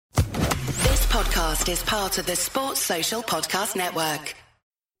podcast is part of the Sports Social Podcast Network.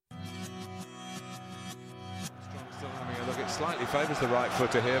 Still having a look. It slightly favours the right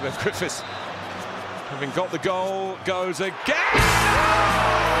footer here, but Griffiths, having got the goal, goes again.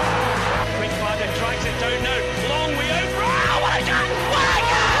 Quickfire drags it down now. Long way out. Oh, what a goal! What a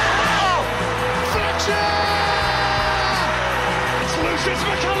goal! Fletcher! It's Lucius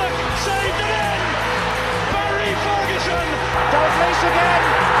McCulloch saved it in. Barry Ferguson. Dalglish again,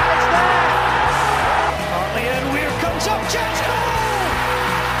 and it's there. Hartley and Weir comes up. Chance goal!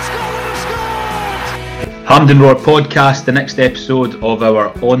 Scotland have scored. Hampden Roar podcast, the next episode of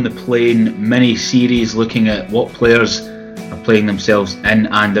our On the Plane mini-series looking at what players are playing themselves in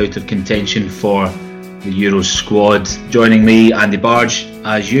and out of contention for the Euros squad. Joining me, Andy Barge,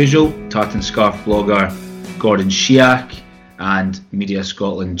 as usual, Tartan Scarf blogger Gordon Shiak and Media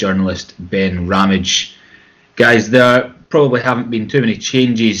Scotland journalist Ben Ramage. Guys, there probably haven't been too many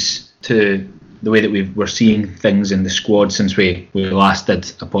changes to the way that we're seeing things in the squad since we last did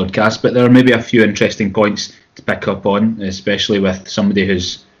a podcast, but there are maybe a few interesting points to pick up on, especially with somebody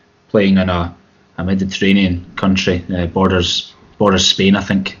who's playing in a Mediterranean country, borders Spain, I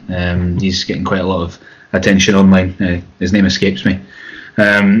think. He's getting quite a lot of attention online. His name escapes me.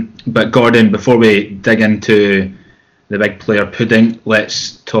 But Gordon, before we dig into the big player pudding,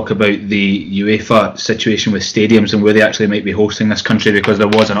 let's talk about the UEFA situation with stadiums and where they actually might be hosting this country, because there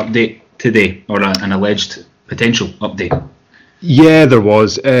was an update today, or an alleged potential update. Yeah, there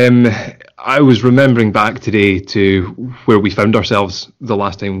was. I was remembering back today to where we found ourselves the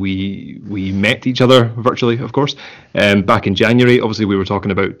last time we met each other virtually, of course. Back in January, obviously we were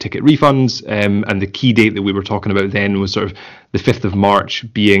talking about ticket refunds, and the key date that we were talking about then was sort of the 5th of March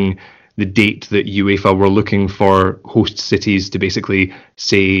being the date that UEFA were looking for host cities to basically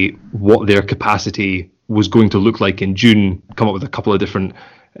say what their capacity was going to look like in June, come up with a couple of different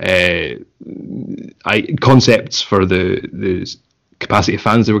concepts for the capacity of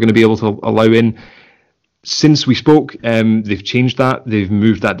fans they were going to be able to allow in. Since we spoke, they've changed that. They've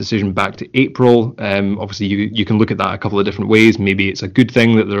moved that decision back to April. Obviously, you can look at that a couple of different ways. Maybe it's a good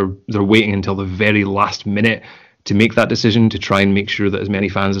thing that they're waiting until the very last minute to make that decision, to try and make sure that as many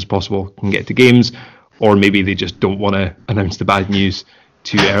fans as possible can get to games, or maybe they just don't want to announce the bad news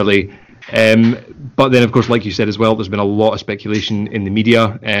too early. But then, of course, like you said as well, there's been a lot of speculation in the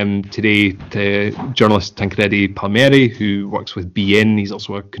media. Today, the journalist Tancredi Palmieri, who works with BN, he's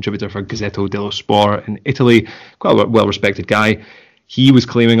also a contributor for Gazzetta dello Sport in Italy, quite a well-respected guy. He was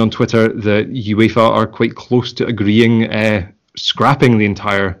claiming on Twitter that UEFA are quite close to agreeing scrapping the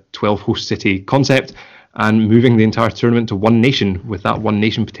entire 12-host city concept and moving the entire tournament to one nation, with that one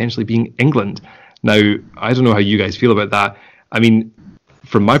nation potentially being England. Now, I don't know how you guys feel about that. I mean,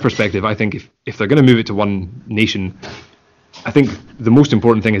 from my perspective, I think if they're going to move it to one nation, I think the most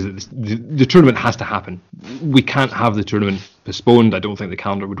important thing is that the tournament has to happen. We can't have the tournament postponed. I don't think the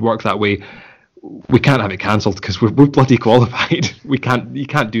calendar would work that way. We can't have it cancelled because we're bloody qualified. You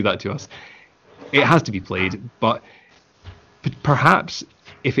can't do that to us. It has to be played, but perhaps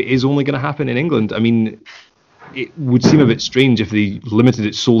if it is only going to happen in England, I mean, it would seem a bit strange if they limited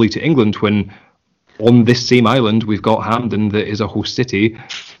it solely to England when on this same island we've got Hampden that is a host city.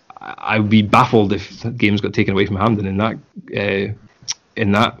 I would be baffled if games got taken away from Hampden in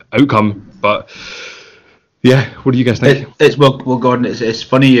that outcome. But yeah, what do you guys think? Well, Gordon, it's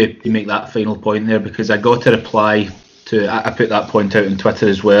funny you make that final point there, because I got a reply to. I put that point out on Twitter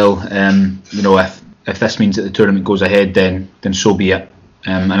as well. If this means that the tournament goes ahead, then so be it.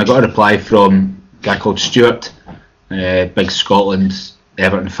 And I got a reply from a guy called Stuart, big Scotland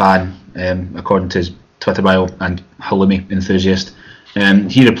Everton fan, according to his Twitter bio, and halloumi enthusiast.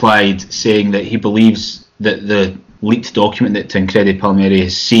 He replied saying that he believes that the leaked document that Tancredi Palmieri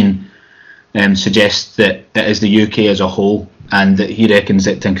has seen suggests that it is the UK as a whole, and that he reckons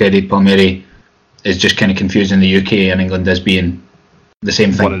that Tancredi Palmieri is just kind of confusing the UK and England as being the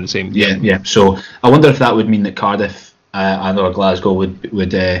same thing. One and the same. Yeah. So I wonder if that would mean that Cardiff and or Glasgow would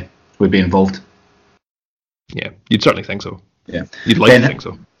be involved. Yeah, you'd certainly think so. Yeah, you'd like to think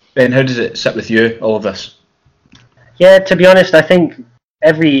so. Ben, how does it sit with you, all of this? Yeah, to be honest, I think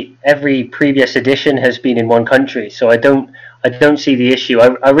every previous edition has been in one country, so I don't see the issue.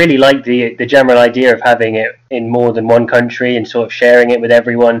 I really like the general idea of having it in more than one country and sort of sharing it with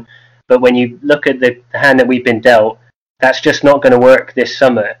everyone. But when you look at the hand that we've been dealt, that's just not going to work this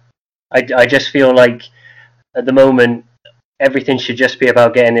summer. I just feel like at the moment everything should just be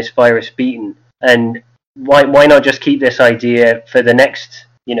about getting this virus beaten. And why not just keep this idea for the next,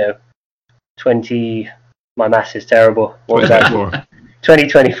 20... My maths is terrible. What was that?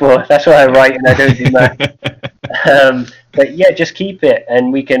 2024. That's what I write, and I don't do math. But yeah, just keep it,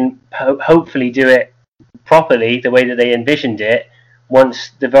 and we can hopefully do it properly, the way that they envisioned it,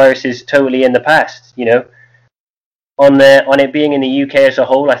 once the virus is totally in the past. On it being in the UK as a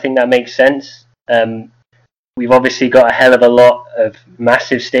whole, I think that makes sense. We've obviously got a hell of a lot of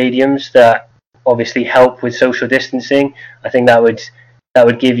massive stadiums that obviously help with social distancing. I think that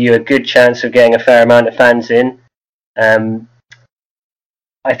would give you a good chance of getting a fair amount of fans in.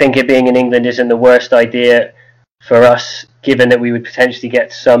 I think it being in England isn't the worst idea for us, given that we would potentially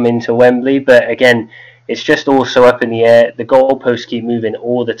get some into Wembley. But again, it's just also up in the air. The goalposts keep moving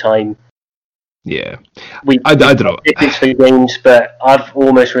all the time. Yeah, I don't know. Tickets for games, but I've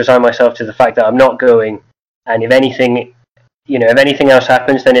almost resigned myself to the fact that I'm not going. And if anything else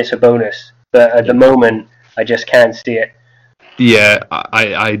happens, then it's a bonus. But at the moment, I just can't see it. Yeah,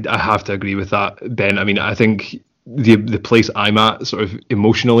 I have to agree with that, Ben. I mean, I think the place I'm at, sort of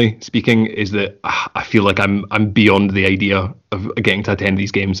emotionally speaking, is that I feel like I'm beyond the idea of getting to attend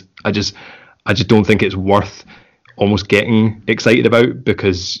these games. I just don't think it's worth almost getting excited about,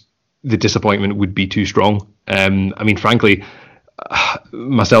 because the disappointment would be too strong. I mean, frankly,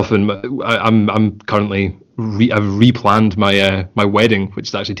 myself and I'm currently I've replanned my wedding, which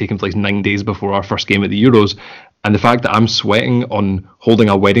is actually taking place 9 days before our first game at the Euros. And the fact that I'm sweating on holding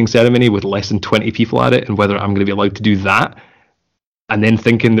a wedding ceremony with less than 20 people at it, and whether I'm going to be allowed to do that, and then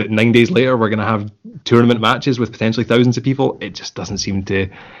thinking that 9 days later we're going to have tournament matches with potentially thousands of people, it just doesn't seem to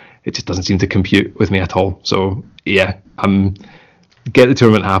compute with me at all. So yeah, get the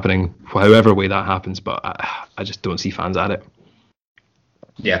tournament happening, however way that happens, but I just don't see fans at it.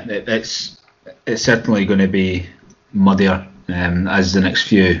 Yeah, it's certainly going to be muddier as the next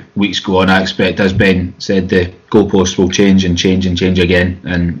few weeks go on. I expect, as Ben said, the goalposts will change and change and change again,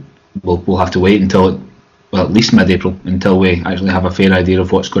 and we'll have to wait until at least mid-April until we actually have a fair idea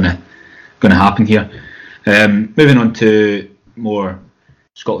of what's going to happen here. Moving on to more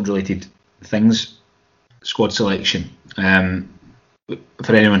Scotland-related things, squad selection.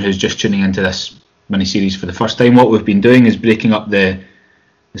 For anyone who's just tuning into this mini-series for the first time, what we've been doing is breaking up the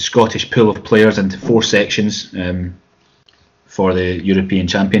Scottish pool of players into 4 sections for the European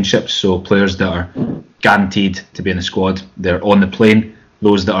Championships. So players that are guaranteed to be in the squad, they're on the plane,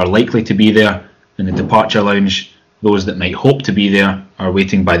 those that are likely to be there in the departure lounge, those that might hope to be there are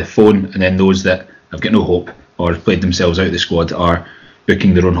waiting by the phone, and then those that have got no hope or played themselves out of the squad are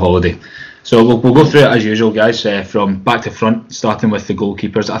booking their own holiday. So we'll go through it as usual, guys, from back to front, starting with the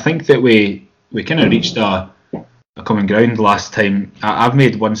goalkeepers. I think that we kind of reached a common ground last time. I've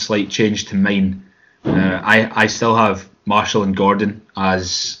made one slight change to mine. I still have Marshall and Gordon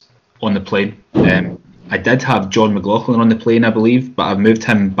as on the plane. I did have John McLaughlin on the plane, I believe, but I've moved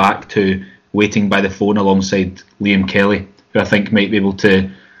him back to waiting by the phone alongside Liam Kelly, who I think might be able to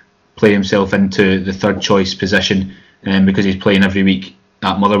play himself into the third choice position because he's playing every week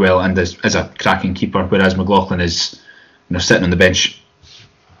at Motherwell and is a cracking keeper, whereas McLaughlin is sitting on the bench.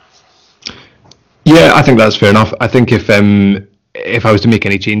 Yeah, I think that's fair enough. I think if I was to make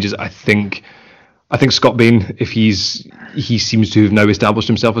any changes, I think Scott Bain, if he seems to have now established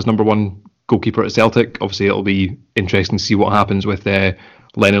himself as number one goalkeeper at Celtic. Obviously, it'll be interesting to see what happens with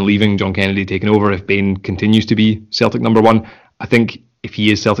Lennon leaving, John Kennedy taking over. If Bain continues to be Celtic number one, I think if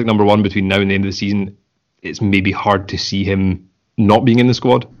he is Celtic number one between now and the end of the season, it's maybe hard to see him not being in the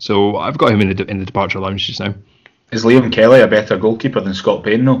squad. So I've got him in the departure lounge just now. Is Liam Kelly a better goalkeeper than Scott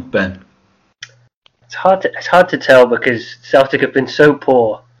Bain, though, Ben? It's hard to tell because Celtic have been so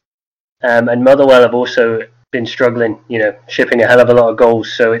poor, and Motherwell have also been struggling. Shipping a hell of a lot of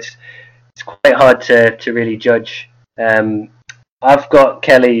goals, so it's quite hard to really judge. I've got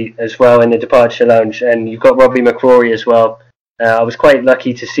Kelly as well in the departure lounge, and you've got Robbie McCrory as well. I was quite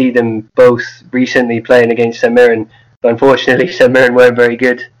lucky to see them both recently playing against St Mirren, but unfortunately St Mirren weren't very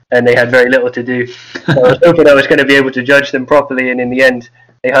good and they had very little to do. So I was hoping I was going to be able to judge them properly, and in the end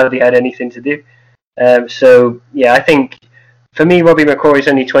they hardly had anything to do. So yeah, I think for me Robbie McCrory's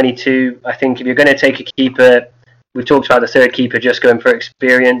only 22. I think if you're going to take a keeper, we've talked about the third keeper just going for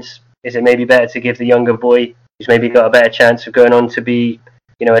experience. Is it maybe better to give the younger boy who's maybe got a better chance of going on to be,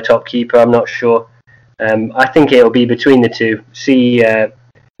 a top keeper? I'm not sure. I think it'll be between the two. See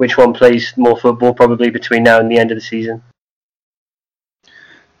which one plays more football probably between now and the end of the season.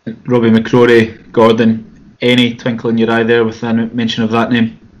 Robbie McCrory, Gordon, any twinkle in your eye there with the mention of that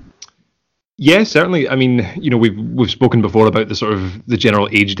name? Yeah, certainly. I mean, we've spoken before about the sort of the general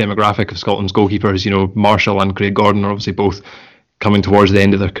age demographic of Scotland's goalkeepers. Marshall and Craig Gordon are obviously both coming towards the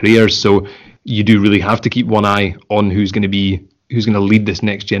end of their careers, so you do really have to keep one eye on who's going to lead this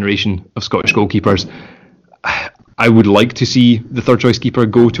next generation of Scottish goalkeepers. I would like to see the third choice keeper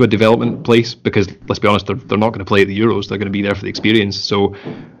go to a development place, because let's be honest, they're not going to play at the Euros. They're going to be there for the experience. So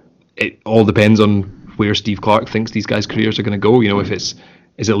it all depends on where Steve Clarke thinks these guys' careers are going to go. If is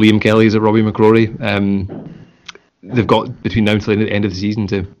it Liam Kelly, is it Robbie McCrory? They've got between now until the end of the season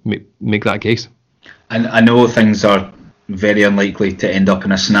to make that case. And I know things are very unlikely to end up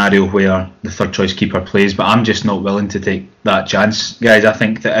in a scenario where the third choice keeper plays, but I'm just not willing to take that chance, guys. I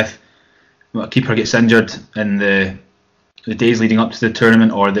think that if a keeper gets injured in the days leading up to the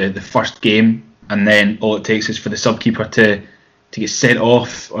tournament or the first game, and then all it takes is for the sub keeper to get sent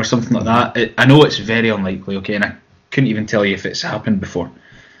off or something like that, I know it's very unlikely, okay, and I couldn't even tell you if it's happened before,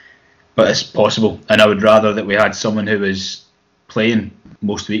 but it's possible. And I would rather that we had someone who was playing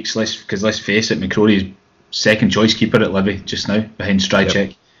most weeks, because let's face it, McCrory's second choice keeper at Livy just now behind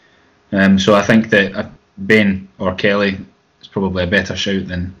Strycek. Yep. So I think that Bain or Kelly is probably a better shout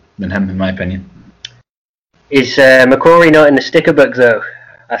than him, in my opinion. Is McCrory not in the sticker book though?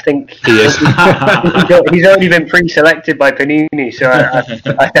 I think he is. He's already been pre-selected by Panini, so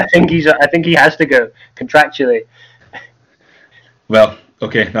I think he has to go contractually. Well,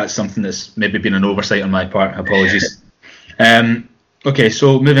 okay, that's something that's maybe been an oversight on my part. Apologies. Okay,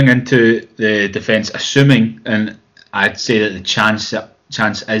 so moving into the defence, assuming, and I'd say that the chance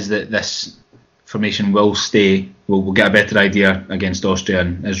is that this formation will stay. We'll get a better idea against Austria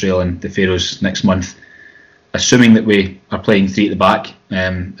and Israel and the Faroes next month. Assuming that we are playing three at the back,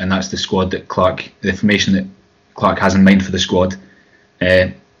 and that's the squad that the formation that Clarke has in mind for the squad,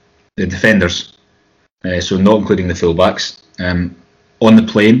 the defenders, so not including the fullbacks. On the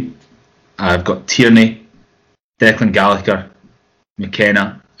plane, I've got Tierney, Declan Gallagher,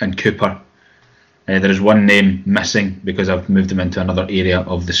 McKenna and Cooper. There is one name missing because I've moved him into another area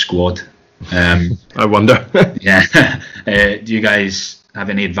of the squad. I wonder. Yeah. Do you guys have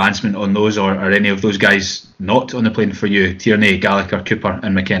any advancement on those, or are any of those guys not on the plane for you? Tierney, Gallagher, Cooper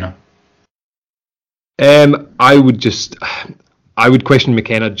and McKenna. I would question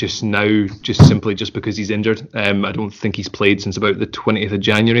McKenna just now, just simply because he's injured. I don't think he's played since about the 20th of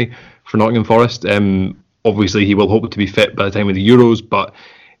January for Nottingham Forest. Obviously, he will hope to be fit by the time of the Euros, but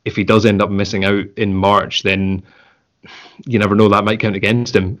if he does end up missing out in March, then you never know, that might count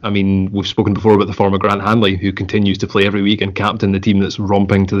against him. I mean, we've spoken before about the former Grant Hanley, who continues to play every week and captain the team that's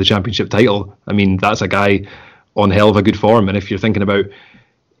romping to the championship title. I mean, that's a guy on hell of a good form. And if you're thinking about,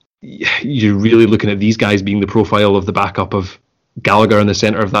 you're really looking at these guys being the profile of the backup of Gallagher in the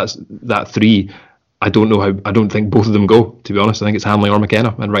centre of that three, I don't think both of them go, to be honest. I think it's Hanley or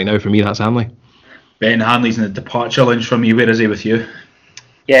McKenna, and right now for me that's Hanley. Ben, Hanley's in the departure lounge from you. Where is he with you?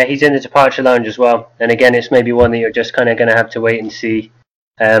 Yeah, he's in the departure lounge as well. And again, it's maybe one that you're just kind of going to have to wait and see.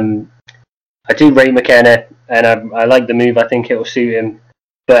 I do rate McKenna, and I like the move. I think it will suit him.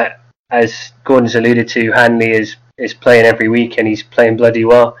 But as Gordon's alluded to, Hanley is playing every week, and he's playing bloody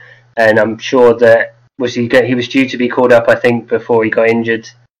well. And I'm sure that he was due to be called up, I think, before he got injured.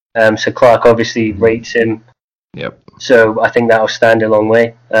 So Clarke obviously rates him. Yep. So I think that'll stand a long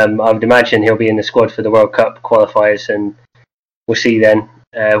way. I would imagine he'll be in the squad for the World Cup qualifiers, and we'll see then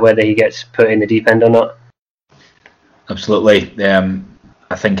whether he gets put in the deep end or not. Absolutely.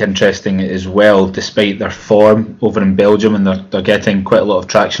 I think interesting as well, despite their form over in Belgium, and they're getting quite a lot of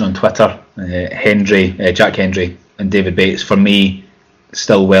traction on Twitter, Jack Hendry and David Bates, for me,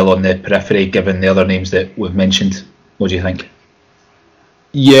 still well on the periphery given the other names that we've mentioned. What do you think?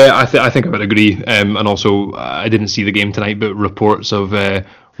 Yeah, I think I would agree. And also, I didn't see the game tonight, but reports of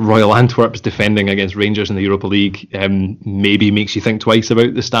Royal Antwerp's defending against Rangers in the Europa League maybe makes you think twice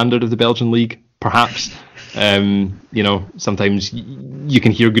about the standard of the Belgian league, perhaps. Sometimes you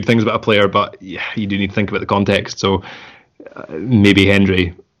can hear good things about a player, but you do need to think about the context. So maybe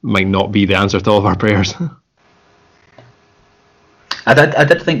Hendry might not be the answer to all of our prayers. I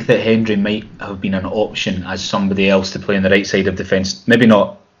did think that Hendry might have been an option as somebody else to play on the right side of defence. Maybe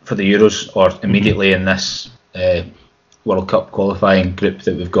not for the Euros or immediately in this World Cup qualifying group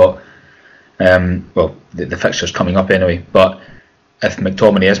that we've got. The fixture's coming up anyway. But if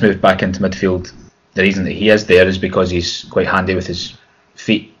McTominay is moved back into midfield, the reason that he is there is because he's quite handy with his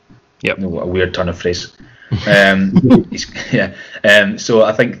feet. Yep. What a weird turn of phrase. So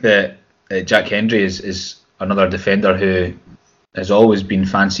I think that Jack Hendry is another defender who has always been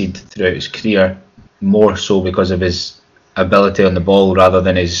fancied throughout his career, more so because of his ability on the ball rather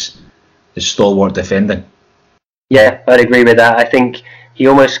than his stalwart defending. Yeah, I'd agree with that. I think he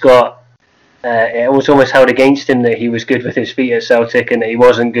almost got it was almost held against him that he was good with his feet at Celtic and that he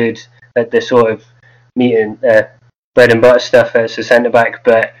wasn't good at the sort of meat and bread and butter stuff as a centre back.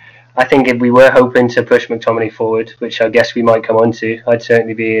 But I think if we were hoping to push McTominay forward, which I guess we might come on to, I'd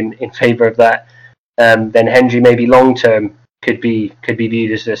certainly be in favour of that. then Hendry maybe long term could be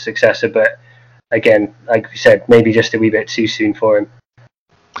viewed as the successor. But again, like we said, maybe just a wee bit too soon for him.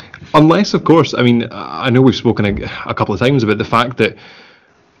 Unless, of course, I mean, I know we've spoken a couple of times about the fact that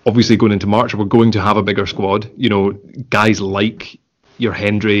obviously going into March, we're going to have a bigger squad. You know, guys like your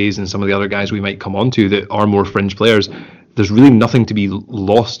Hendrys and some of the other guys we might come on to that are more fringe players. There's really nothing to be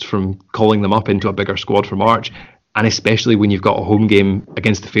lost from calling them up into a bigger squad for March. And especially when you've got a home game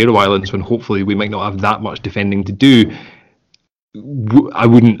against the Faroe Islands, when hopefully we might not have that much defending to do. I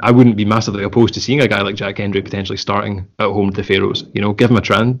wouldn't be massively opposed to seeing a guy like Jack Hendry potentially starting at home to the Faroes. You know, give him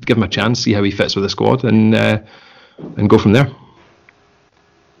a chance, see how he fits with the squad, and go from there.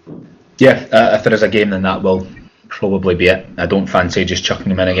 Yeah, if there is a game, then that will probably be it. I don't fancy just chucking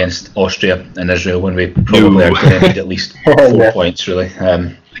him in against Austria and Israel when we probably are going to need at least 4 points, really.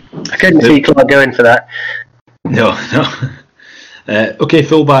 I couldn't see Clark going for that. No. Okay,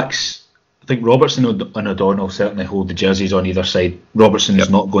 fullbacks. I think Robertson and O'Donnell certainly hold the jerseys on either side. Robertson's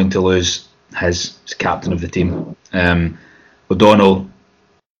not going to lose his captain of the team. O'Donnell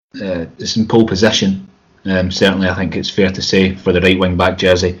is in pole position. Certainly, I think it's fair to say, for the right wing back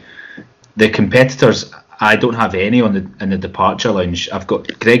jersey. The competitors, I don't have any in the departure lounge. I've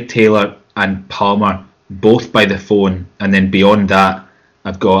got Greg Taylor and Palmer both by the phone, and then beyond that,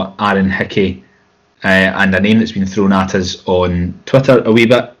 I've got Aaron Hickey and a name that's been thrown at us on Twitter a wee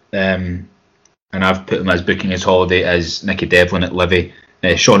bit. And I've put him as booking his holiday as Nicky Devlin at Livy.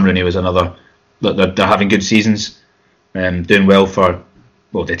 Sean Rooney was another. They're having good seasons, doing well for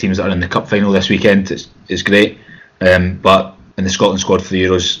the teams that are in the cup final this weekend. It's great, but in the Scotland squad for the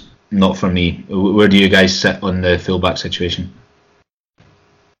Euros, not for me. Where do you guys sit on the fullback situation?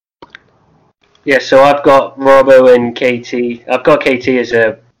 Yeah, so I've got Robbo and KT. I've got KT as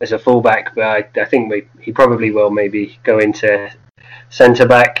a fullback, but I think he probably will maybe go into centre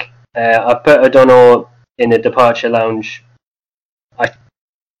back. I put O'Donnell in the departure lounge.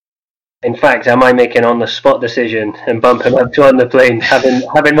 In fact, I might make an on-the-spot decision and bump him up to on the plane.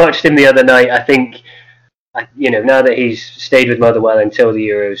 Having watched him the other night, I think, now that he's stayed with Motherwell until the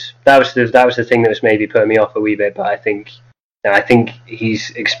Euros, that was the thing that was maybe putting me off a wee bit. But I think he's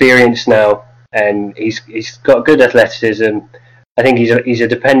experienced now, and he's got good athleticism. I think he's a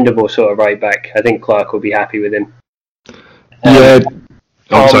dependable sort of right back. I think Clark will be happy with him. Yeah.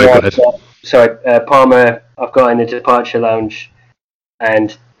 Palmer, sorry, go ahead. Palmer, I've got in the departure lounge,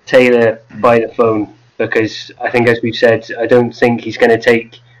 and Taylor by the phone, because I think, as we've said, I don't think he's going to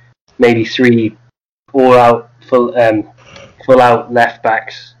take maybe 3 full out left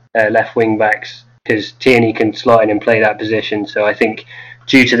backs, left wing backs, because Tierney can slot in and play that position. So I think,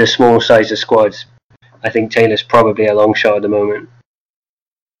 due to the small size of squads, I think Taylor's probably a long shot at the moment.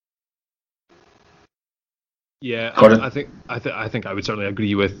 Yeah, I think I would certainly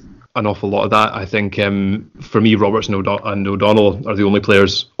agree with an awful lot of that. I think for me, Robertson and O'Donnell are the only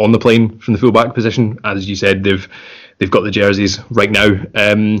players on the plane from the fullback position. As you said, they've got the jerseys right now.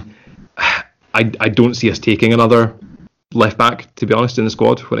 I don't see us taking another left back, to be honest, in the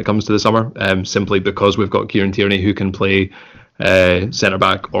squad when it comes to the summer. Simply because we've got Kieran Tierney who can play centre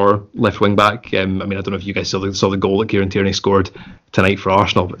back or left wing back. I mean, I don't know if you guys saw the goal that Kieran Tierney scored tonight for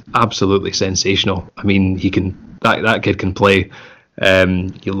Arsenal, but absolutely sensational. I mean, that kid can play.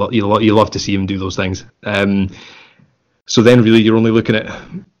 You love to see him do those things. So then really you're only looking at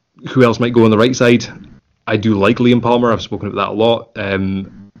who else might go on the right side. I do like Liam Palmer. I've spoken about that a lot.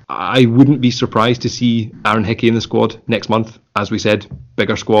 I wouldn't be surprised to see Aaron Hickey in the squad next month. As we said,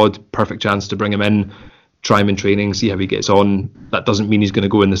 bigger squad, perfect chance to bring him in, try him in training, see how he gets on. That doesn't mean he's going to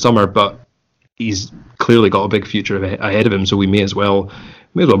go in the summer, but he's clearly got a big future ahead of him, so we may as well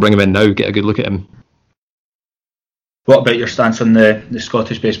bring him in now, get a good look at him. What about your stance on the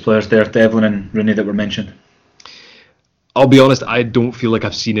Scottish-based players there, Devlin and Rooney, that were mentioned? I'll be honest, I don't feel like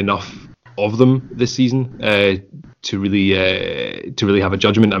I've seen enough of them this season to really have a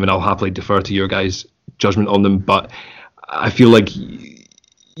judgment. I mean, I'll happily defer to your guys' judgment on them, but I feel like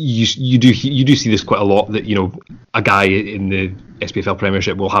you do see this quite a lot, that a guy in the SPFL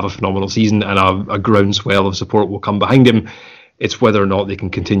Premiership will have a phenomenal season and a groundswell of support will come behind him. It's whether or not they can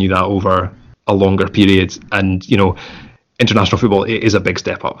continue that over a longer period. And international football is a big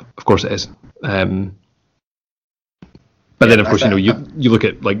step up. Of course it is. But then, of course, you look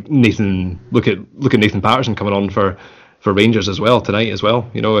at like Nathan. Look at Nathan Patterson coming on for Rangers as well tonight as well.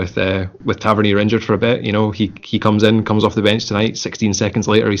 With Tavernier injured for a bit, he comes off the bench tonight. 16 seconds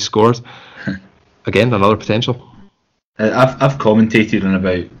later, he scores. Again, another potential. I've commentated on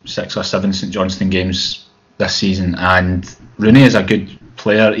about 6 or 7 St Johnstone games this season, and Rooney is a good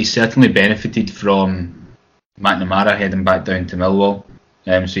player. He's certainly benefited from McNamara heading back down to Millwall.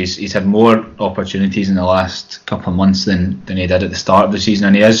 So he's had more opportunities in the last couple of months than he did at the start of the season,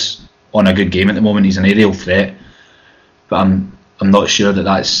 and he is on a good game at the moment. He's an aerial threat, but I'm not sure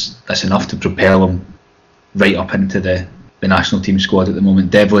that's enough to propel him right up into the national team squad at the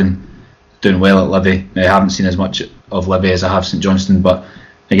moment. Devlin doing well at Livy. I haven't seen as much of Livy as I have St Johnstone, but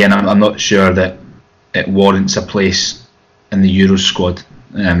again, I'm not sure that it warrants a place in the Euros squad.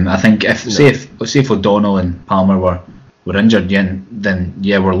 I think if O'Donnell and Palmer were injured, then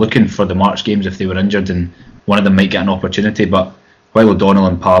we're looking for the March games if they were injured, and one of them might get an opportunity. But while O'Donnell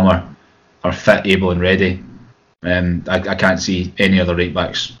and Palmer are fit, able and ready, I can't see any other right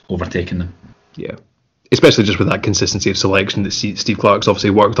backs overtaking them. Yeah, especially just with that consistency of selection that Steve Clarke's obviously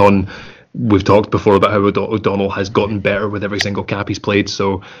worked on. We've talked before about how O'Donnell has gotten better with every single cap he's played,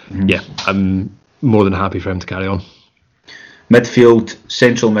 so yeah, I'm more than happy for him to carry on. Midfield,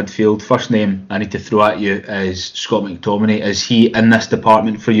 central midfield, first name I need to throw at you is Scott McTominay. Is he in this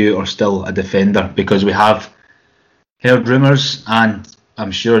department for you, or still a defender? Because we have heard rumours, and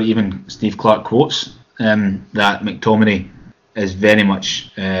I'm sure even Steve Clarke quotes, that McTominay is very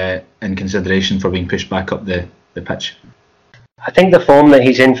much in consideration for being pushed back up the pitch. I think the form that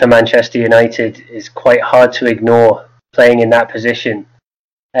he's in for Manchester United is quite hard to ignore, playing in that position.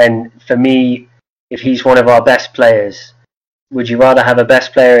 And for me, if he's one of our best players, would you rather have a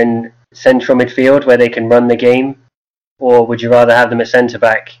best player in central midfield where they can run the game, or would you rather have them at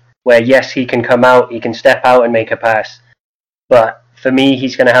centre-back where, yes, he can come out, he can step out and make a pass, but for me,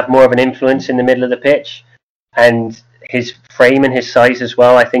 he's going to have more of an influence in the middle of the pitch, and his frame and his size as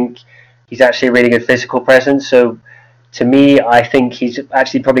well. I think he's actually a really good physical presence, so to me, I think he's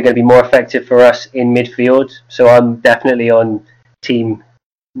actually probably going to be more effective for us in midfield. So I'm definitely on team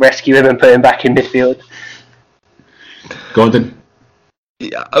rescue him and put him back in midfield. Gordon?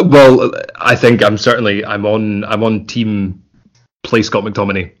 Yeah, well, I think I'm on team play Scott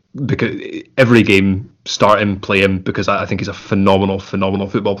McTominay, because every game start him, play him, because I think he's a phenomenal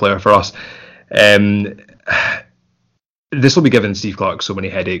football player for us. This will be giving Steve Clarke so many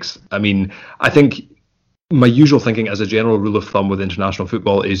headaches. I mean, I think my usual thinking as a general rule of thumb with international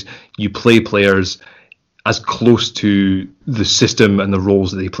football is you play players as close to the system and the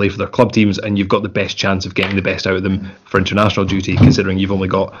roles that they play for their club teams, and you've got the best chance of getting the best out of them for international duty, considering you've only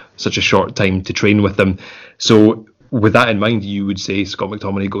got such a short time to train with them. So with that in mind, you would say Scott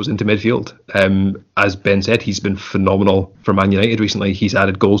McTominay goes into midfield. As Ben said, he's been phenomenal for Man United recently. He's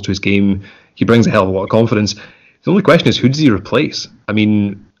added goals to his game. He brings a hell of a lot of confidence. The only question is, who does he replace? I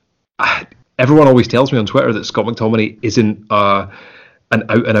mean, everyone always tells me on Twitter that Scott McTominay isn't an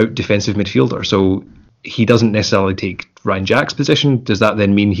out-and-out defensive midfielder, so he doesn't necessarily take Ryan Jack's position. Does that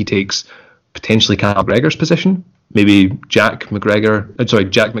then mean he takes potentially Cal McGregor's position? Maybe Jack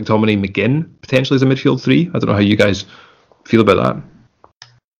McTominay, McGinn potentially as a midfield three? I don't know how you guys feel about that.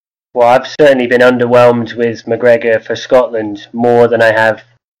 Well, I've certainly been underwhelmed with McGregor for Scotland more than I have,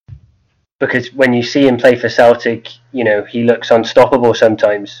 because when you see him play for Celtic, you know, he looks unstoppable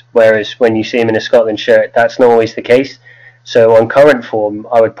sometimes, whereas when you see him in a Scotland shirt, that's not always the case. So on current form,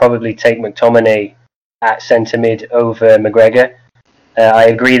 I would probably take McTominay at centre mid over McGregor. I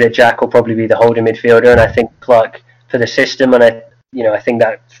agree that Jack will probably be the holding midfielder, and I think Clarke for the system, and I think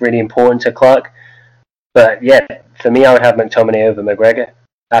that's really important to Clarke. But yeah, for me, I would have McTominay over McGregor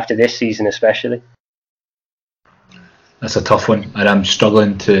after this season, especially. That's a tough one, and I'm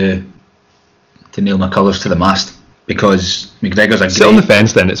struggling to nail my colours to the mast, because McGregor's a great... Sit on the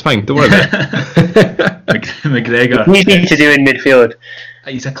fence then, it's fine, don't worry about it. McGregor... What do you need to do in midfield?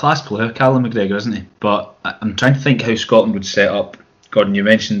 He's a class player, Callum McGregor, isn't he? But I'm trying to think how Scotland would set up. Gordon, you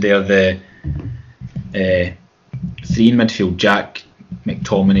mentioned there the three in midfield: Jack,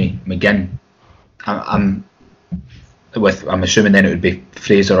 McTominay, McGinn. I'm assuming then it would be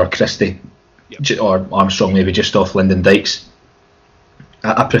Fraser or Christie, or Armstrong maybe just off Lyndon Dykes.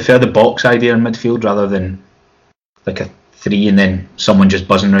 I prefer the box idea in midfield rather than like a three and then someone just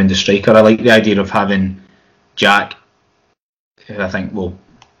buzzing around the striker. I like the idea of having Jack, who I think will,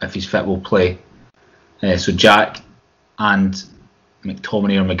 if he's fit, will play. So Jack and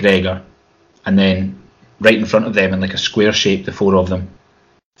McTominay or McGregor, and then right in front of them in like a square shape, the four of them.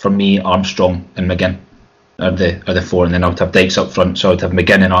 For me, Armstrong and McGinn are the four, and then I would have Dykes up front. So I would have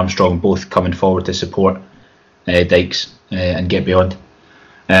McGinn and Armstrong both coming forward to support Dykes and get beyond.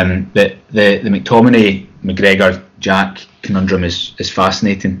 But the McTominay, McGregor, Jack conundrum is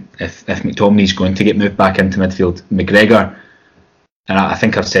fascinating. If McTominay's going to get moved back into midfield, McGregor, and I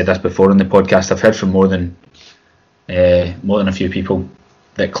think I've said this before on the podcast, I've heard from more than a few people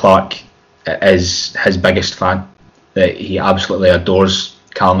that Clarke is his biggest fan, that he absolutely adores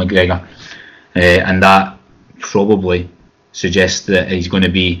Cal McGregor, and that probably suggests that he's going to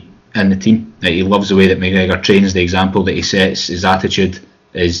be in the team. That he loves the way that McGregor trains, the example that he sets, his attitude,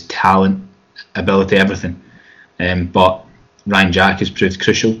 his talent, ability, everything. But Ryan Jack has proved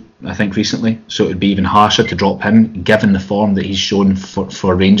crucial, I think, recently. So it would be even harsher to drop him, given the form that he's shown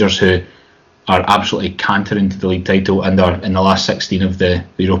for Rangers, who are absolutely cantering to the league title and are in the last 16 of the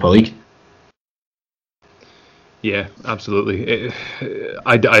Europa League. Yeah, absolutely.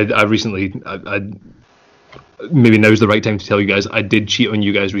 I recently, maybe now's the right time to tell you guys, I did cheat on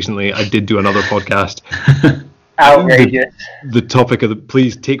you guys recently. I did do another podcast. Outrageous. The topic of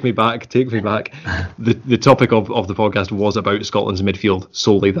please take me back. The topic of the podcast was about Scotland's midfield,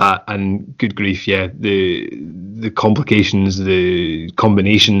 solely that, and good grief, yeah, the complications, the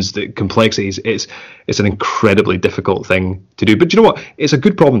combinations, the complexities. It's an incredibly difficult thing to do. But you know what? It's a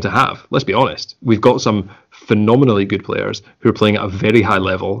good problem to have. Let's be honest. We've got some phenomenally good players who are playing at a very high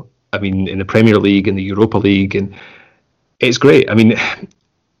level. I mean, in the Premier League, in the Europa League, and it's great. I mean,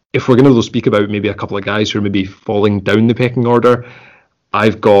 if we're going to speak about maybe a couple of guys who are maybe falling down the pecking order,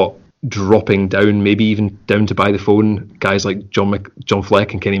 I've got dropping down, maybe even down to by the phone, guys like John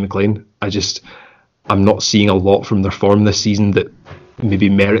Fleck and Kenny McLean. I'm not seeing a lot from their form this season that maybe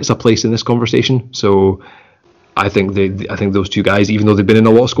merits a place in this conversation. So I think those two guys, even though they've been in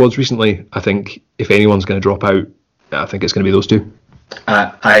a lot of squads recently, I think if anyone's going to drop out, I think it's going to be those two.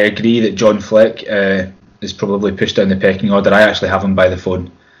 I agree that John Fleck is probably pushed down the pecking order. I actually have him by the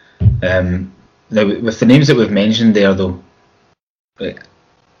phone. Now, with the names that we've mentioned there, though,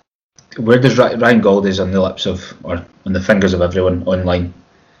 where does Ryan Gauld is on the lips of, or on the fingers of everyone online?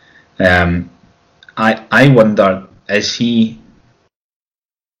 I wonder, is he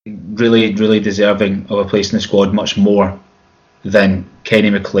really, really deserving of a place in the squad much more than Kenny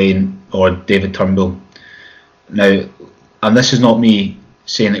McLean or David Turnbull? Now, and this is not me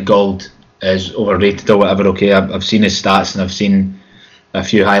saying that Gauld is overrated or whatever. Okay, I've seen his stats and I've seen a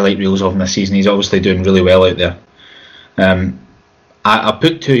few highlight reels of him this season. He's obviously doing really well out there. I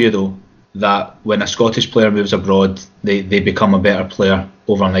put to you, though, that when a Scottish player moves abroad, they become a better player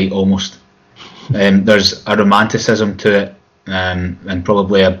overnight almost. There's a romanticism to it, and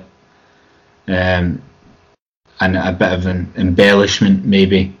probably a bit of an embellishment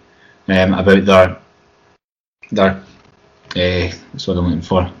maybe about their that's what I'm looking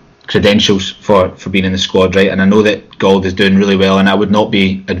for, credentials for being in the squad, right? And I know that Gauld is doing really well, and I would not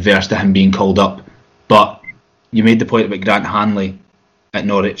be adverse to him being called up. But you made the point about Grant Hanley at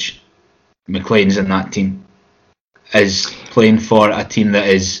Norwich. McLean's in that team, is playing for a team that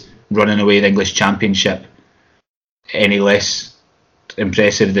is running away the English Championship any less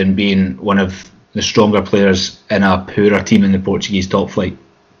impressive than being one of the stronger players in a poorer team in the Portuguese top flight?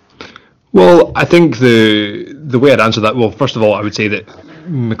 Well, I think the way I'd answer that, well, first of all, I would say that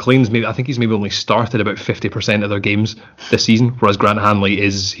McLean's he's maybe only started about 50% of their games this season, whereas Grant Hanley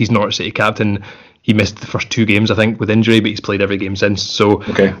he's Norwich City captain. He missed the first 2 games, I think, with injury, but he's played every game since. So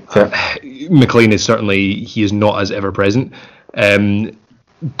okay, McLean is he is not as ever present.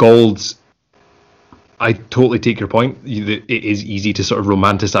 Gauld's, I totally take your point. It is easy to sort of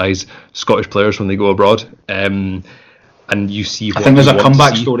romanticise Scottish players when they go abroad. And you see. I think there's a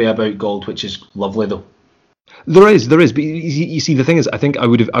comeback story about Gauld, which is lovely, though. There is. But you see, the thing is, I think I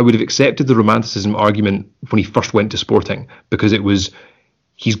would have accepted the romanticism argument when he first went to Sporting, because it was,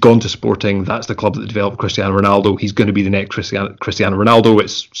 he's gone to Sporting. That's the club that developed Cristiano Ronaldo. He's going to be the next Cristiano Ronaldo.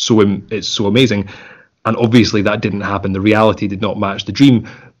 It's so amazing, and obviously that didn't happen. The reality did not match the dream.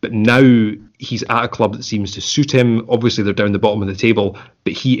 But now he's at a club that seems to suit him. Obviously, they're down the bottom of the table,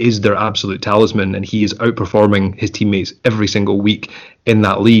 but he is their absolute talisman, and he is outperforming his teammates every single week in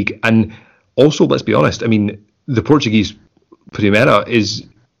that league. And also, let's be honest, I mean, the Portuguese Primeira is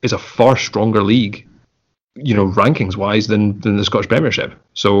a far stronger league, you know, rankings wise than the Scottish Premiership.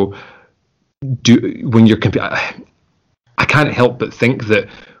 So when you're I can't help but think that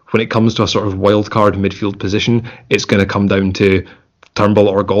when it comes to a sort of wild card midfield position, it's going to come down to Turnbull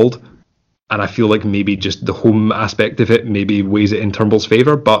or Gauld, and I feel like maybe just the home aspect of it maybe weighs it in Turnbull's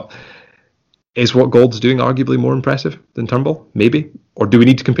favour. But is what Gould's doing arguably more impressive than Turnbull? Maybe, or do we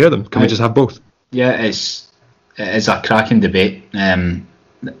need to compare them? Can we just have both? Yeah, it's a cracking debate. The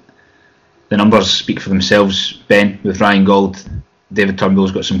numbers speak for themselves, Ben. With Ryan Gauld, David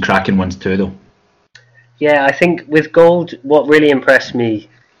Turnbull's got some cracking ones too, though. Yeah, I think with Gauld, what really impressed me,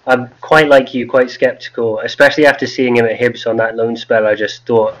 I'm quite like you, quite sceptical, especially after seeing him at Hibs on that loan spell. I just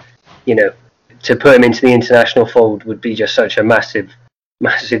thought, you know, to put him into the international fold would be just such a massive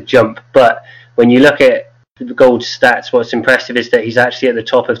jump. But when you look at Gould's stats, what's impressive is that he's actually at the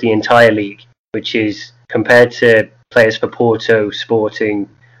top of the entire league, which is, compared to players for Porto, Sporting,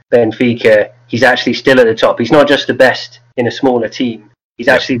 Benfica, he's actually still at the top. He's not just the best in a smaller team. He's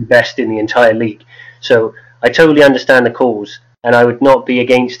actually the best in the entire league. So I totally understand the calls, and I would not be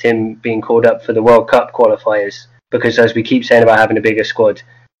against him being called up for the World Cup qualifiers, because as we keep saying about having a bigger squad,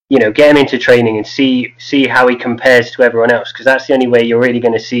 get him into training and see how he compares to everyone else, because that's the only way you're really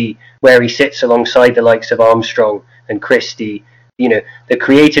going to see where he sits alongside the likes of Armstrong and Christie, the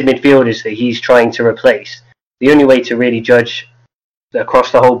creative midfielders that he's trying to replace. The only way to really judge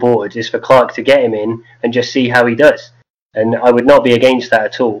across the whole board is for Clark to get him in and just see how he does. And I would not be against that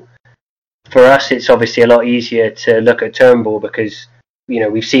at all. For us, it's obviously a lot easier to look at Turnbull because,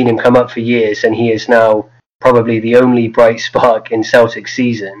 we've seen him come up for years, and he is now probably the only bright spark in Celtic's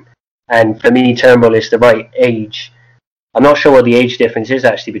season. And for me, Turnbull is the right age. I'm not sure what the age difference is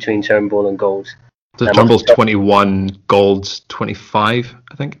actually between Turnbull and Gold. So Turnbull's 21, Gold's 25,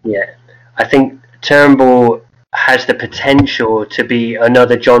 I think. Yeah, I think Turnbull has the potential to be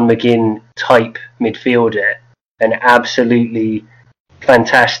another John McGinn type midfielder, an absolutely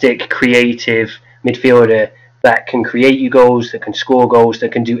fantastic, creative midfielder that can create you goals, that can score goals,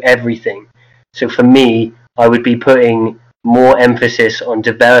 that can do everything. So for me, I would be putting more emphasis on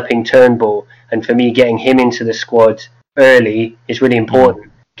developing Turnbull, and for me, getting him into the squad early is really important.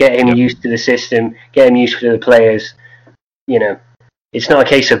 Get him used to the system, get him used to the players. It's not a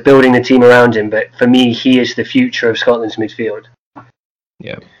case of building the team around him, but for me, he is the future of Scotland's midfield.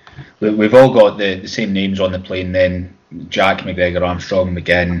 Yeah. We've all got the same names on the plane then. Jack, McGregor, Armstrong,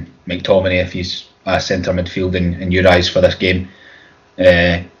 McGinn, McTominay if he's a centre midfield in your eyes for this game.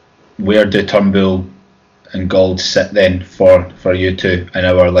 Where do Turnbull and Gold sit then for you two in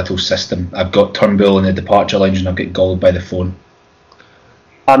our little system? I've got Turnbull in the departure lounge and I've got Gold by the phone.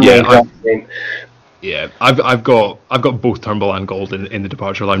 I've got both Turnbull and Gold in the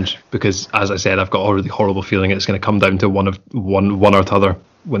departure lounge because, as I said, I've got a really horrible feeling it's going to come down to one or the other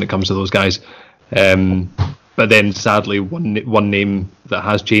when it comes to those guys. But then, sadly, one name that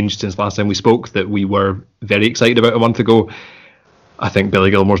has changed since last time we spoke that we were very excited about a month ago. I think Billy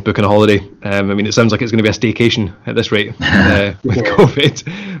Gilmore's booking a holiday. It sounds like it's going to be a staycation at this rate with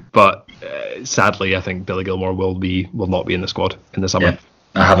COVID. But sadly, I think Billy Gilmore will not be in the squad in the summer. Yeah.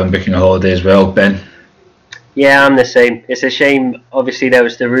 I have him booking a holiday as well, Ben. Yeah, I'm the same. It's a shame. Obviously, there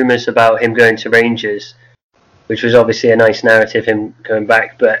was the rumours about him going to Rangers, which was obviously a nice narrative, him going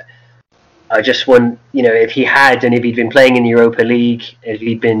back. But I just want, if he'd been playing in the Europa League, if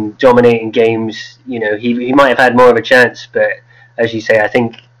he'd been dominating games, he might have had more of a chance. But as you say, I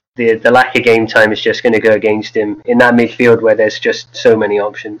think the lack of game time is just going to go against him in that midfield where there's just so many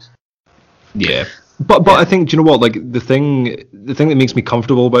options. Yeah. But I think, do you know what? Like the thing that makes me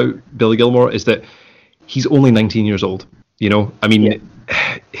comfortable about Billy Gilmore is that he's only 19 years old.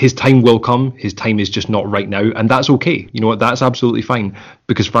 His time will come. His time is just not right now, and that's okay. You know what? That's absolutely fine.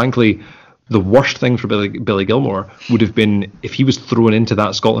 Because frankly, the worst thing for Billy Gilmore would have been if he was thrown into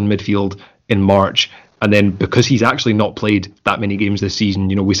that Scotland midfield in March, and then because he's actually not played that many games this season.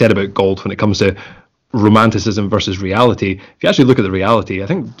 We said about Gold when it comes to romanticism versus reality. If you actually look at the reality, I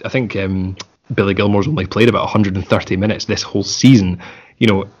think. Billy Gilmore's only played about 130 minutes this whole season.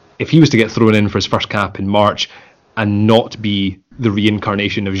 If he was to get thrown in for his first cap in March and not be the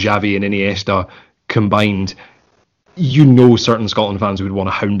reincarnation of Xavi and Iniesta combined, certain Scotland fans would want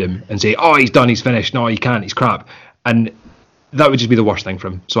to hound him and say, oh, he's done, he's finished, no, he can't, he's crap. And that would just be the worst thing for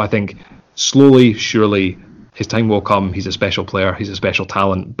him. So I think slowly, surely, his time will come. He's a special player, he's a special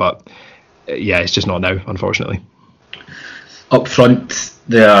talent, but it's just not now, unfortunately. Up front,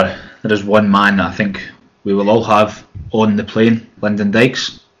 there is one man that I think we will all have on the plane, Lyndon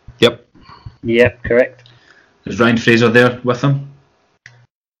Dykes. Yep, correct. Is Ryan Fraser there with him?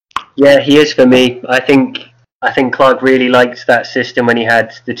 Yeah, he is for me. I think Clark really liked that system when he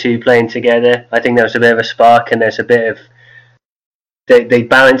had the two playing together. I think there was a bit of a spark and there's a bit of... They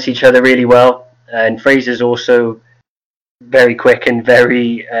balance each other really well. And Fraser's also very quick and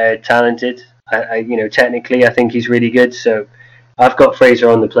very talented. Technically, I think he's really good. So I've got Fraser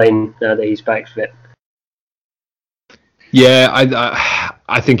on the plane now that he's back fit. Yeah,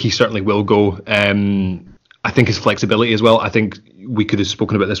 I think he certainly will go. I think his flexibility as well. I think we could have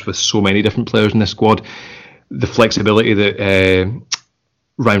spoken about this with so many different players in this squad. The flexibility that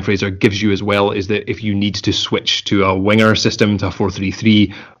Ryan Fraser gives you as well is that if you need to switch to a winger system, to a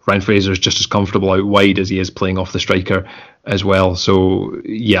 4-3-3, Ryan Fraser is just as comfortable out wide as he is playing off the striker as well. So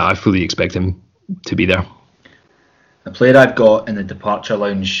yeah, I fully expect him to be there. The player I've got in the departure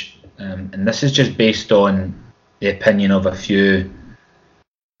lounge, and this is just based on the opinion of a few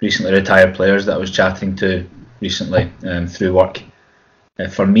recently retired players that I was chatting to recently through work.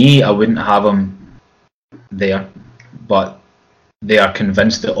 For me, I wouldn't have him there, but they are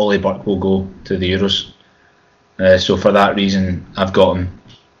convinced that Ollie Burke will go to the Euros. So for that reason, I've got him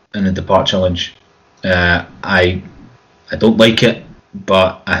in the departure lounge. I don't like it,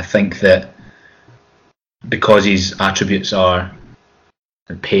 but I think that because his attributes are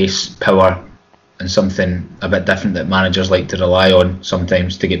pace, power, and something a bit different that managers like to rely on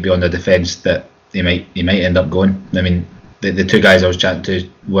sometimes to get beyond the defence, that he might end up going. I mean, the two guys I was chatting to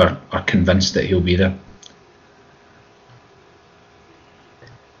are convinced that he'll be there.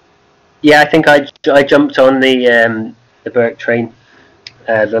 Yeah, I think I jumped on the Burke train.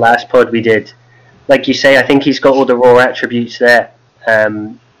 The last pod we did, like you say, I think he's got all the raw attributes there,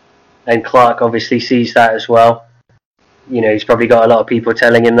 and Clark obviously sees that as well. You know, he's probably got a lot of people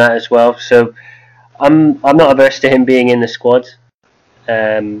telling him that as well. So I'm not averse to him being in the squad.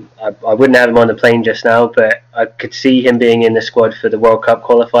 I wouldn't have him on the plane just now, but I could see him being in the squad for the World Cup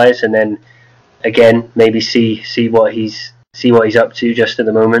qualifiers, and then again maybe see what he's up to just at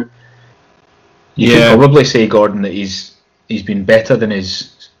the moment. You can probably say, Gordon, that he's been better than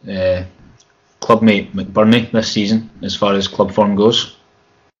his clubmate McBurney this season as far as club form goes.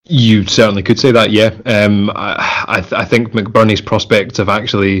 You certainly could say that, yeah. I think McBurney's prospects of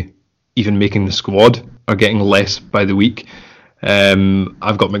actually even making the squad are getting less by the week.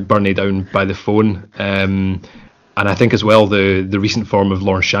 I've got McBurney down by the phone, and I think as well the recent form of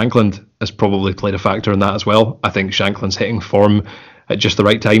Lawrence Shankland has probably played a factor in that as well. I think Shankland's hitting form at just the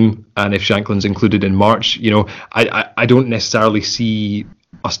right time, and if Shankland's included in March, you know, I don't necessarily see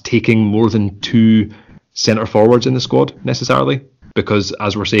us taking more than 2 centre forwards in the squad necessarily, because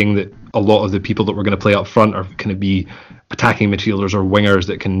as we're saying that a lot of the people that we're going to play up front are going to be attacking midfielders or wingers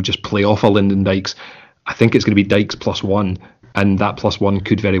that can just play off a Lyndon Dykes. I think it's going to be Dykes +1, and that +1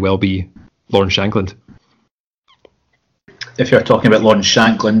 could very well be Lawrence Shankland. If you're talking about Lawrence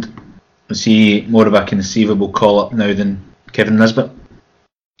Shankland, is he more of a conceivable call-up now than Kevin Nisbet?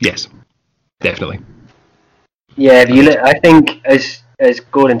 Yes, definitely. Yeah, if you look, I think as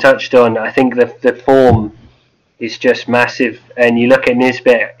Gordon touched on, I think the form is just massive. And you look at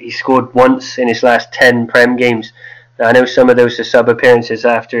Nisbet, he scored once in his last 10 Prem games. Now, I know some of those are sub appearances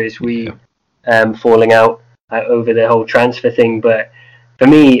after his falling out over the whole transfer thing, but for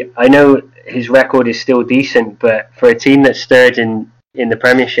me, I know his record is still decent, but for a team that's third in the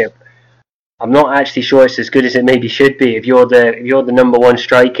Premiership, I'm not actually sure it's as good as it maybe should be. If you're the number one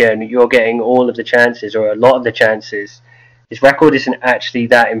striker and you're getting all of the chances or a lot of the chances, his record isn't actually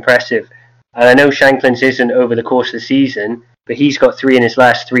that impressive. And I know Shankland's isn't over the course of the season, but he's got 3 in his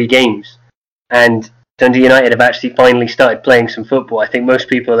last 3 games. And Dundee United have actually finally started playing some football. I think most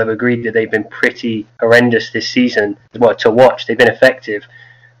people have agreed that they've been pretty horrendous this season. Well, to watch, they've been effective,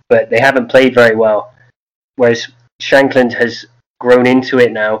 but they haven't played very well. Whereas Shankland has grown into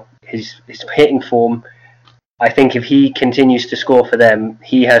it now. His hitting form, I think if he continues to score for them,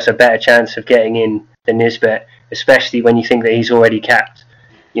 he has a better chance of getting in than Nisbet, especially when you think that he's already capped.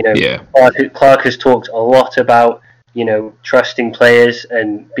 You know, yeah. Clark has talked a lot about, you know, trusting players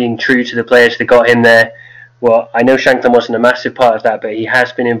and being true to the players that got him there. Well, I know Shankland wasn't a massive part of that, but he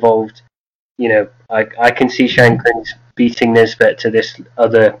has been involved. You know, I can see Shankland beating Nisbet to this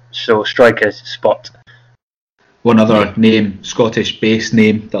other striker spot. One other name, Scottish-based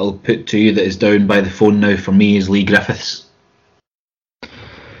name that I'll put to you that is down by the phone now for me is Leigh Griffiths.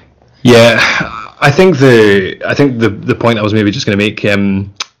 Yeah, I think the point I was maybe just going to make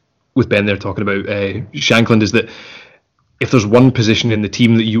with Ben there talking about Shankland is that if there's one position in the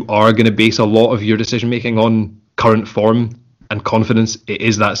team that you are going to base a lot of your decision making on current form and confidence, it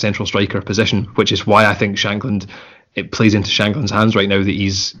is that central striker position, which is why I think it plays into Shankland's hands right now that he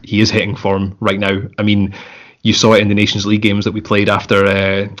is hitting form right now. I mean, you saw it in the Nations League games that we played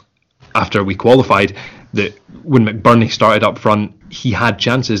after we qualified, that when McBurney started up front, he had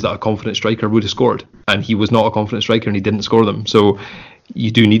chances that a confident striker would have scored, and he was not a confident striker and he didn't score them. So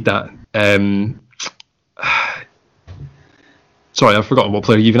you do need that. Sorry, I've forgotten what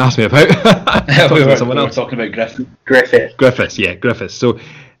player you even asked me about. we were talking about Griffiths. So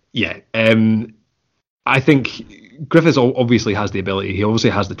yeah, I think Griffiths obviously has the ability. He obviously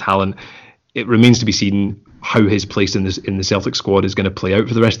has the talent. It remains to be seen how his place in the Celtic squad is going to play out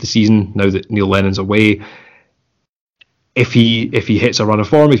for the rest of the season now that Neil Lennon's away. If he hits a run of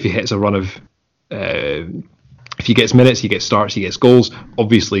form, if he hits a run of if he gets minutes, he gets starts, he gets goals,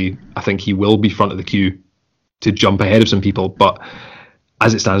 obviously I think he will be front of the queue to jump ahead of some people. But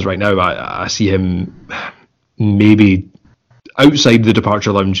as it stands right now, I see him maybe outside the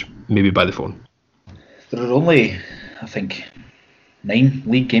departure lounge, maybe by the phone. There are only, I think, 9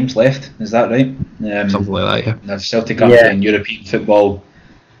 league games left, is that right? Something like that, yeah. If Celtic aren't playing European football,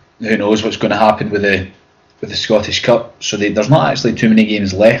 who knows what's going to happen with the Scottish Cup. So there's not actually too many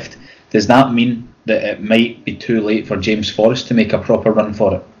games left. Does that mean that it might be too late for James Forrest to make a proper run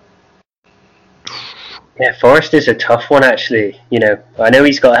for it? Yeah, Forrest is a tough one, actually. I know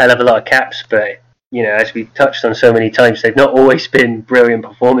he's got a hell of a lot of caps, but as we've touched on so many times, they've not always been brilliant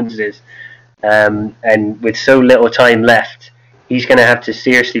performances. And with so little time left, he's going to have to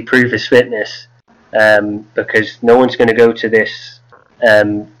seriously prove his fitness, because no one's going to go to this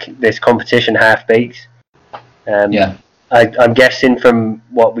competition half-baked. I'm guessing from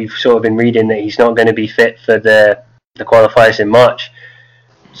what we've sort of been reading that he's not going to be fit for the qualifiers in March.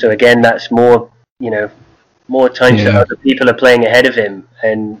 So again, that's more times that other people are playing ahead of him.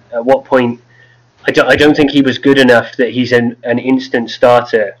 And at what point, I don't think he was good enough that he's an instant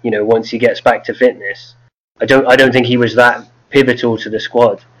starter. Once he gets back to fitness, I don't think he was that pivotal to the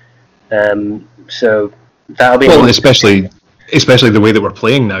squad. So that'll be especially the way that we're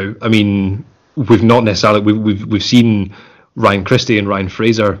playing now. I mean, we've not necessarily we've seen Ryan Christie and Ryan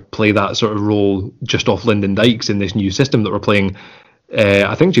Fraser play that sort of role just off Lyndon Dykes in this new system that we're playing.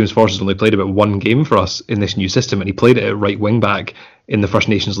 I think James Forrest has only played about one game for us in this new system, and he played it at right wing back in the First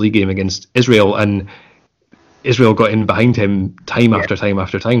Nations League game against Israel, and Israel got in behind him time after time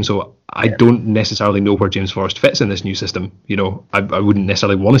after time. So I don't necessarily know where James Forrest fits in this new system. I wouldn't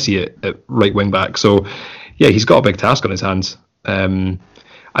necessarily want to see it at right wing back. So yeah, he's got a big task on his hands.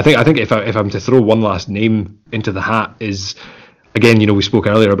 I think if I'm to throw one last name into the hat is, again, we spoke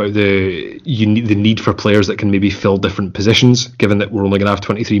earlier about the need for players that can maybe fill different positions, given that we're only going to have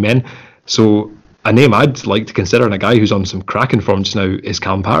 23 men. So a name I'd like to consider, and a guy who's on some cracking form just now, is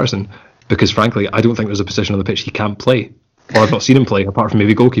Callum Patterson, because frankly, I don't think there's a position on the pitch he can't play, or I've not seen him play, apart from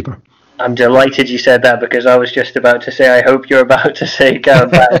maybe goalkeeper. I'm delighted you said that, because I was just about to say, I hope you're about to say Callum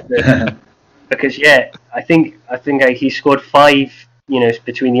Patterson. Because I think he scored 5,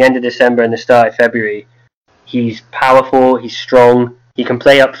 between the end of December and the start of February. He's powerful, he's strong, he can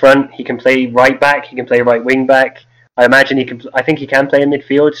play up front, he can play right back, he can play right wing back. I think he can play in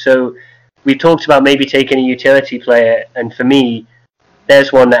midfield. So we've talked about maybe taking a utility player, and for me,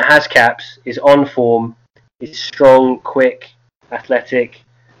 there's one that has caps, is on form, is strong, quick, athletic.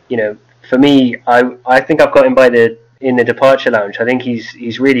 For me, I think I've got him in the departure lounge. I think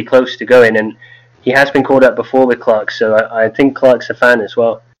he's really close to going, and he has been called up before with Clark, so I think Clark's a fan as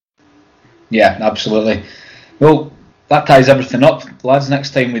well. Yeah, absolutely. Well, that ties everything up. Lads,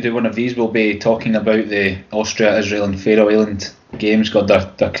 next time we do one of these, we'll be talking about the Austria, Israel and Faroe Island games. God,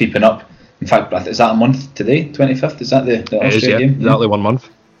 they're creeping up. In fact, is that a month today? 25th? Is that the Austria game? Exactly 1 month.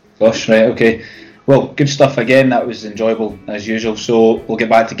 Gosh, right, okay. Well, good stuff again. That was enjoyable as usual. So we'll get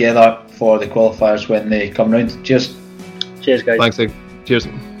back together for the qualifiers when they come round. Cheers. Cheers, guys. Thanks, Dave. Cheers.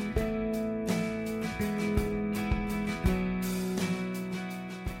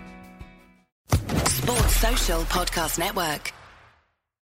 Sports Social Podcast Network.